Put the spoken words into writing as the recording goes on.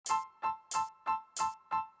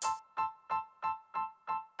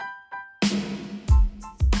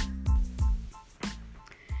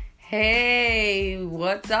Hey,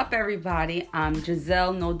 what's up, everybody? I'm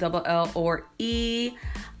Giselle, no double L or E.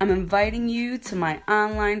 I'm inviting you to my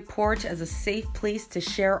online porch as a safe place to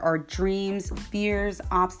share our dreams, fears,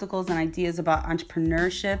 obstacles, and ideas about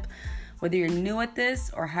entrepreneurship. Whether you're new at this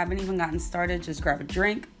or haven't even gotten started, just grab a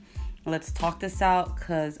drink. Let's talk this out,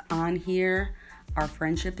 because on here, our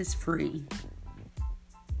friendship is free.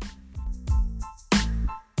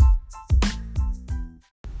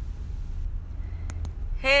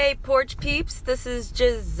 Hey, porch peeps, this is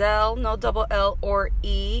Giselle, no double L or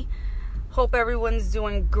E. Hope everyone's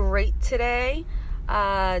doing great today.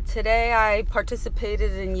 Today I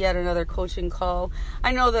participated in yet another coaching call.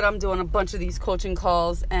 I know that I'm doing a bunch of these coaching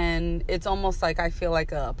calls, and it's almost like I feel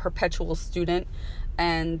like a perpetual student.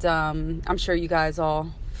 And I'm sure you guys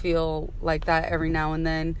all feel like that every now and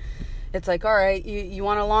then. It's like, all right, you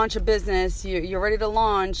want to launch a business, you're ready to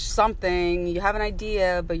launch something, you have an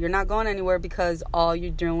idea, but you're not going anywhere because all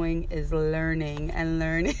you're doing is learning and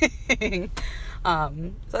learning.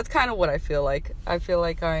 So that's kind of what I feel like. I feel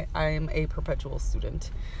like I am a perpetual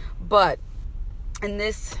student. But in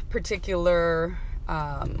this particular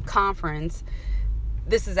conference,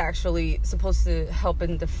 this is actually supposed to help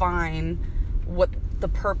and define what the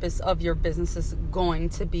purpose of your business is going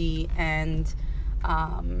to be, and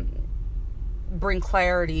bring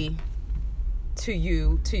clarity to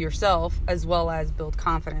yourself, as well as build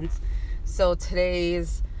confidence. So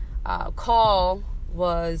today's call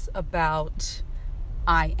was about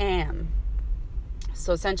I am.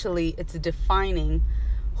 So essentially, it's defining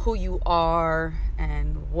who you are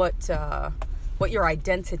and what your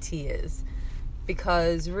identity is.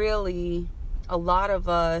 Because really, a lot of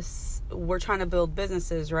us, we're trying to build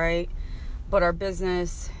businesses, right? But our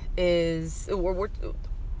business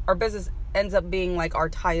our business ends up being like our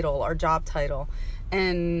title, our job title.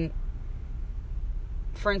 And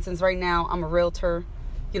for instance, right now, I'm a realtor.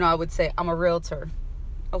 I would say I'm a realtor.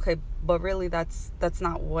 Okay, but really that's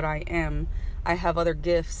not what I am. I have other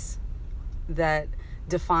gifts that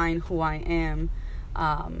define who I am.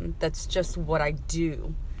 That's just what I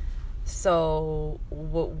do. So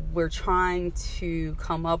what we're trying to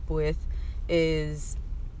come up with is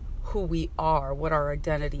who we are, what our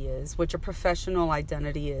identity is, what your professional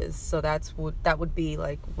identity is. So that would be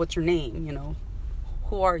like, what's your name?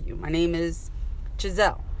 Who are you? My name is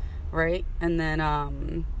Giselle, right? And then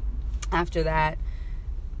after that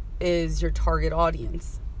is your target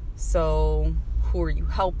audience. So who are you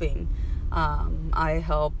helping? I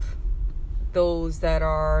help those that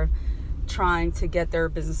are trying to get their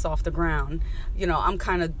business off the ground. I'm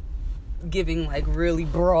kind of giving like really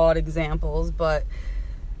broad examples, but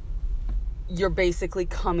you're basically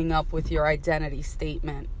coming up with your identity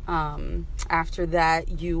statement. After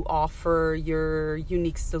that, you offer your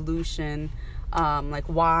unique solution, like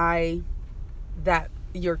why that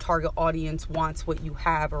your target audience wants what you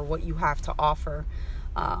have or what you have to offer.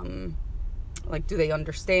 Like, do they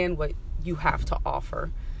understand what you have to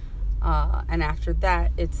offer? And after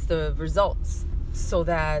that, it's the results, so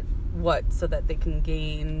that they can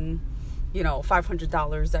gain,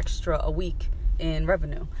 $500 extra a week in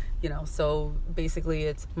revenue. So basically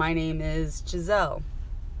it's, my name is Giselle.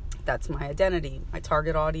 That's my identity. My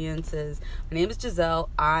target audience is, my name is Giselle.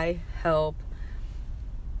 I help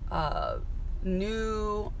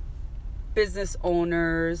new business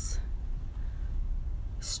owners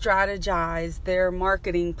strategize their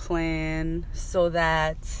marketing plan so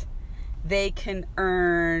that they can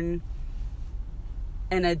earn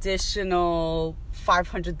an additional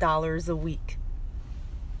 $500 a week.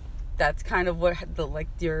 That's kind of what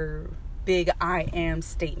your big I am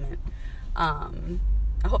statement. I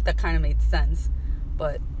hope that kind of made sense,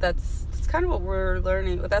 but that's kind of what we're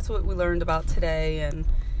learning. That's what we learned about today, and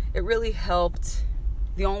it really helped.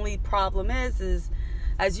 The only problem is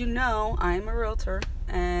as you know, I'm a realtor,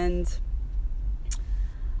 and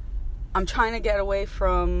I'm trying to get away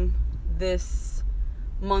from this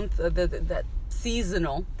month of that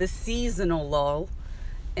seasonal lull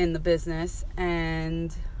in the business,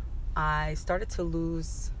 and I started to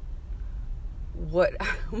lose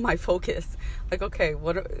my focus. Like, okay,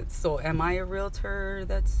 so am I a realtor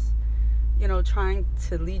that's, trying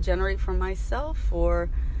to lead generate for myself, or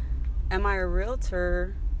am I a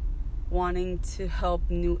realtor wanting to help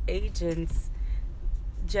new agents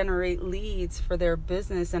generate leads for their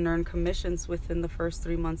business and earn commissions within the first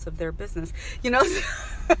 3 months of their business?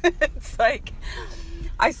 It's like,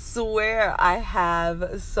 I swear I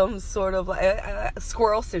have some sort of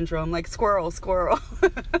squirrel syndrome, like squirrel.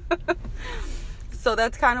 So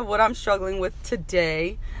that's kind of what I'm struggling with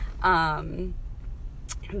today,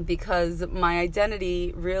 because my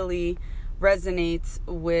identity really resonates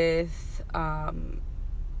with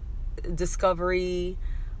discovery,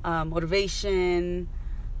 motivation,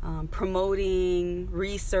 promoting,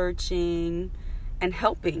 researching, and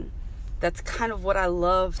helping. That's kind of what I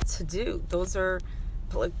love to do. Those are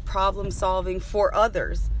like problem solving for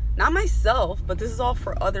others, not myself, but this is all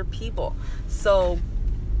for other people. So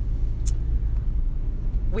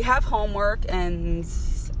we have homework, and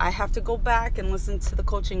I have to go back and listen to the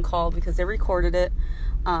coaching call because they recorded it.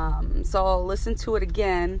 So I'll listen to it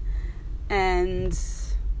again and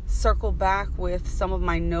circle back with some of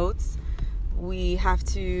my notes. We have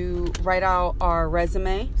to write out our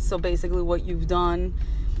resume. So basically what you've done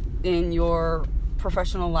in your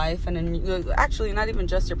professional life, and actually not even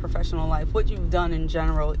just your professional life, what you've done in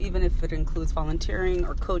general, even if it includes volunteering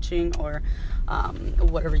or coaching or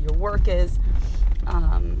whatever your work is.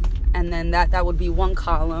 And then that would be one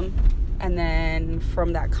column. And then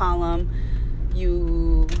from that column,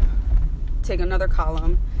 you take another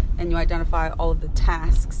column and you identify all of the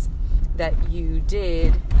tasks that you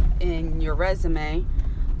did in your resume.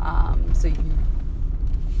 So you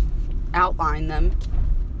outline them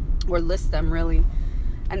or list them really.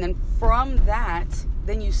 And then from that,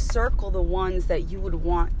 then you circle the ones that you would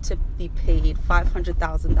want to be paid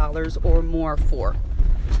 $500,000 or more for.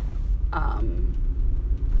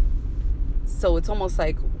 So it's almost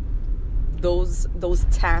like those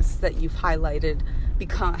tasks that you've highlighted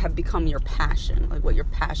have become your passion, like what you're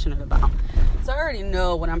passionate about. So I already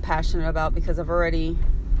know what I'm passionate about because I've already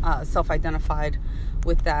self-identified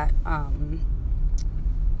with that.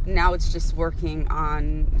 Now it's just working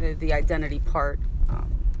on the identity part,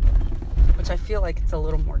 which I feel like it's a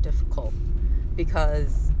little more difficult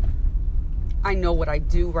because I know what I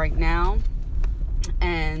do right now,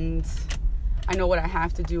 and I know what I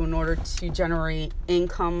have to do in order to generate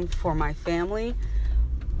income for my family.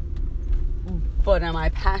 But am I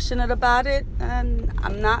passionate about it? And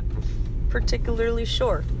I'm not particularly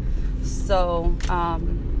sure. So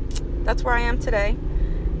that's where I am today.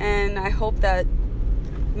 And I hope that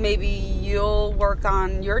maybe you'll work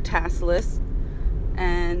on your task list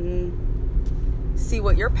and see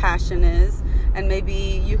what your passion is. And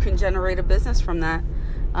maybe you can generate a business from that.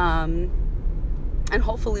 And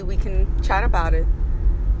hopefully we can chat about it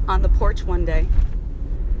on the porch one day.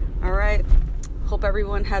 All right. Hope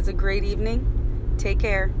everyone has a great evening. Take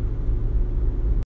care.